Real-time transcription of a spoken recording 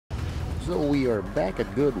So we are back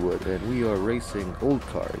at Goodwood and we are racing old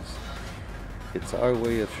cars. It's our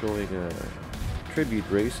way of showing a tribute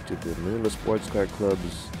race to the Manila Sports Car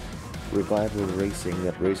Club's revival racing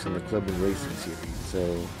that racing the club and racing series.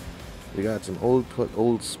 So we got some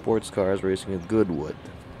old sports cars racing at Goodwood.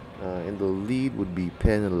 In the lead would be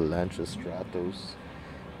Penn and Lancia Stratos,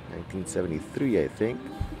 1973 I think.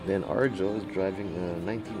 Then Arjo is driving a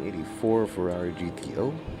 1984 Ferrari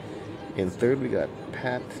GTO. In third we got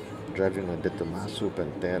Pat driving a De Tomaso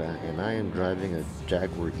Pantera, and I am driving a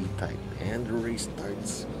Jaguar E-Type. And the race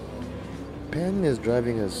starts. Penn is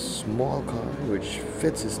driving a small car which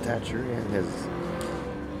fits his stature and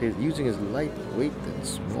is using his lightweight and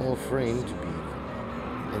small frame to be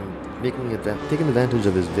and taking advantage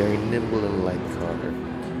of his very nimble and light car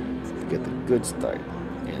to get the good start.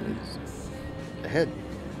 And is ahead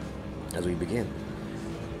as we begin.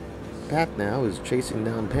 Pat now is chasing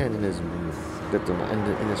down Penn in his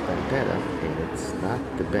Pantera, and it's not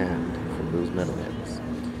the band from those metalheads.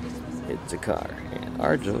 It's a car, and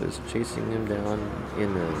Arjo is chasing him down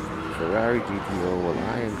in a Ferrari GTO while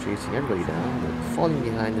I am chasing everybody down, but falling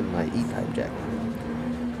behind in my E-Type Jaguar.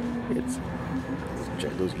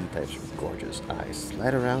 Those E-Types are gorgeous. I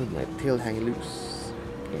slide around with my tail hanging loose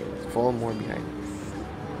and fall more behind.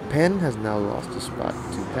 Penn has now lost a spot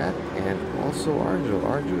to Pat and also Arjo.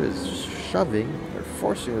 Arjo is shoving or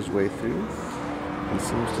forcing his way through. He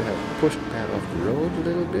seems to have pushed Pat off the road a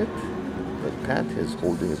little bit, but Pat is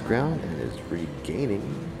holding his ground and is regaining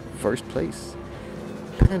first place.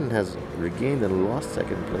 Penn has regained and lost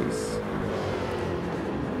second place.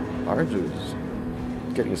 Arjo is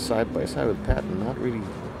getting side by side with Pat, and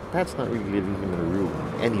Pat's not really leaving him in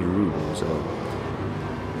any room, so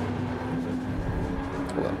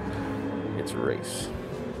well, it's a race.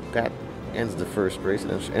 Pat ends the first race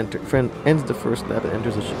and ends the first lap and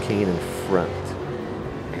enters the chicane in front,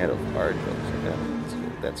 ahead of Arjo. So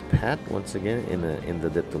that's Pat once again in the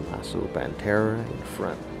De Tomaso Pantera in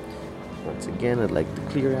front. Once again, I'd like to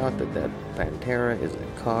clear out that Pantera is a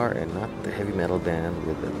car and not the heavy metal band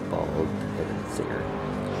with a bald-headed singer.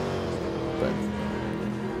 But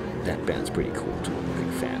that band's pretty cool too. I'm a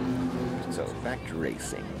big fan. So back to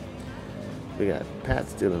racing. We got Pat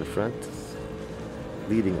still in front,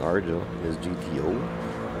 leading Arjo in his GTO.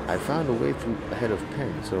 I found a way through ahead of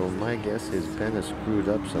Penn, so my guess is Penn has screwed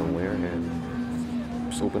up somewhere and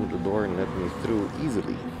just opened the door and let me through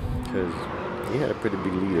easily, because he had a pretty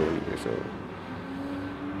big lead earlier, so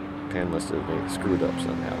Penn must have screwed up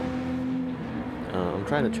somehow. I'm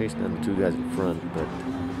trying to chase down the two guys in front, but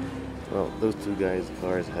well, those two guys'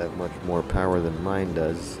 cars have much more power than mine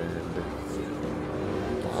does, and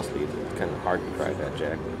honestly, it's kind of hard to drive that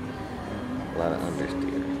Jaguar. A lot of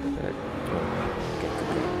understeer. But, can't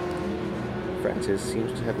complain. Francis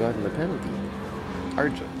seems to have gotten the penalty.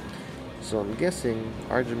 Arjo. So I'm guessing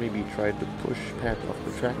Arjo maybe tried to push Pat off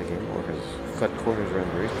the track again, or has cut corners around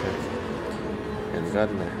the racetrack and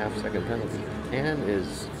gotten a half-second penalty, and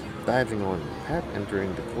is diving on Pat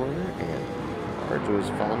entering the corner, and Arjo has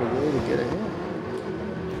found a way to get ahead.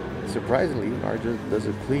 Surprisingly, Arjo does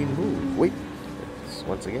a clean move. Wait,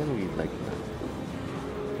 once again we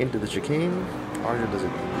into the chicane. Arjo does a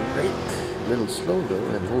great little slow though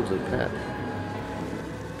and holds up Pat.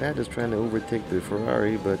 Pat is trying to overtake the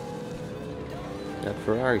Ferrari, but that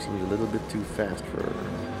Ferrari seems a little bit too fast for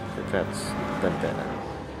Pat's Pantera.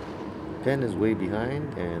 Penn is way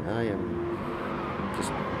behind, and I am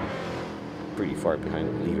just pretty far behind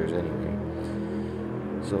the leaders anyway.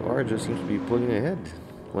 So Arjo seems to be pulling ahead.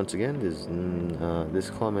 Once again, this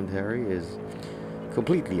commentary is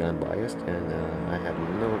completely unbiased, and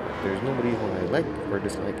there's nobody who I like or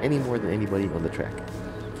dislike any more than anybody on the track.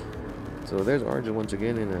 So there's Arjo once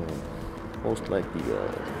again in most likely in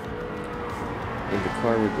the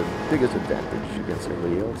car with the biggest advantage against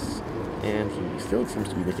everybody else, and he still seems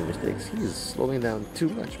to be making mistakes. He's slowing down too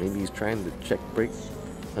much. Maybe he's trying to check brake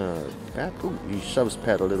Pat. Ooh, he shoves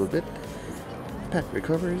Pat a little bit. Pat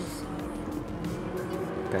recovers.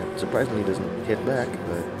 Pat surprisingly doesn't hit back,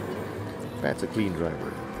 but Pat's a clean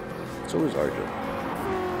driver. So is Arjo.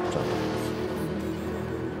 Sometimes.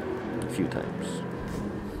 A few times.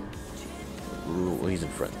 Ooh, he's in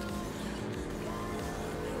front.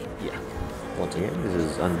 Yeah. Once again, this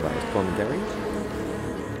is unbiased commentary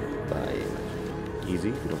by Easy.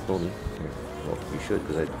 If you don't know me, well, you should,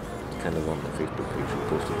 because I kind of on my Facebook page who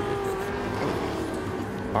posted the video. Anyway,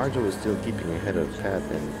 Arjo is still keeping ahead of Pat,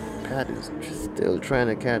 and Pat is still trying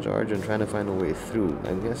to catch Arjo and trying to find a way through.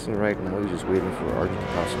 I'm guessing right now he's just waiting for Arjo to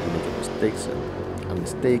possibly make a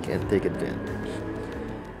mistake and take advantage.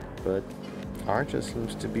 But Arjo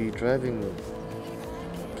seems to be driving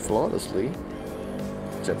flawlessly.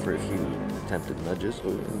 except for a few attempted nudges. Oh,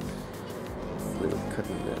 and little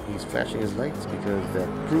cutting that. He's flashing his lights because that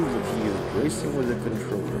proves that he is racing with a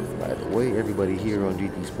controller. By the way, everybody here on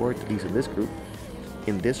GT Sport, at least in this group,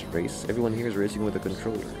 in this race, everyone here is racing with a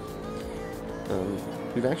controller.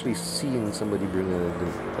 We've actually seen somebody bring a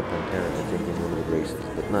Pantera, I think, in one of the races,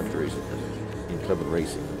 but not to race in Club of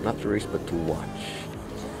Racing. Not to race, but to watch.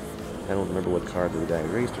 I don't remember what car the guy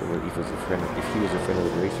raced, or if he was a friend of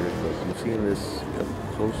the racers, but you've seen this up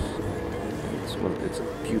close. It's a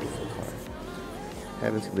beautiful car.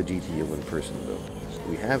 Haven't seen the GTO in person though.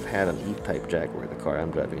 We have had an E-Type Jaguar, the car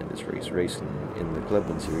I'm driving in this racing in the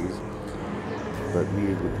Goodwood series, but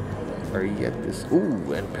we are yet this.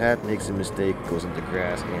 Ooh, and Pat makes a mistake, goes into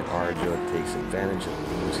grass, and Arjo takes advantage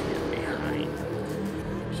and leaves him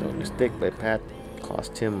behind. So a mistake by Pat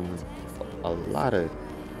cost him a lot of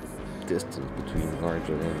distance between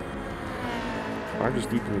Arjo and Arjo's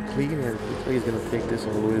deep in the clean, and looks like he's going to take this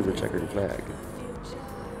all the way to the checkered flag.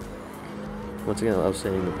 Once again, I was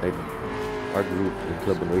saying that our group in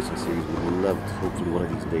Club and Racing Series would love to hopefully one of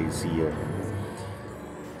these days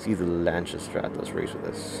see the Lancia Stratos race with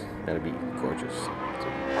us. That'd be gorgeous. So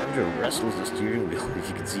Arjo wrestles the steering wheel, if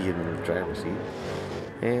you can see him in the driver's seat,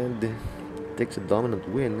 and takes a dominant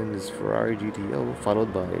win in this Ferrari GTO,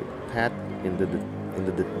 followed by Pat in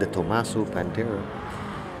the Tommaso Pantera.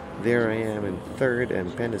 There I am in third,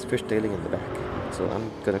 and Penn is fishtailing in the back. So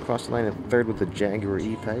I'm gonna cross the line in third with the Jaguar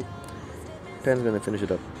E-Type. Penn's gonna finish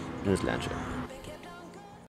it up in his Lancia.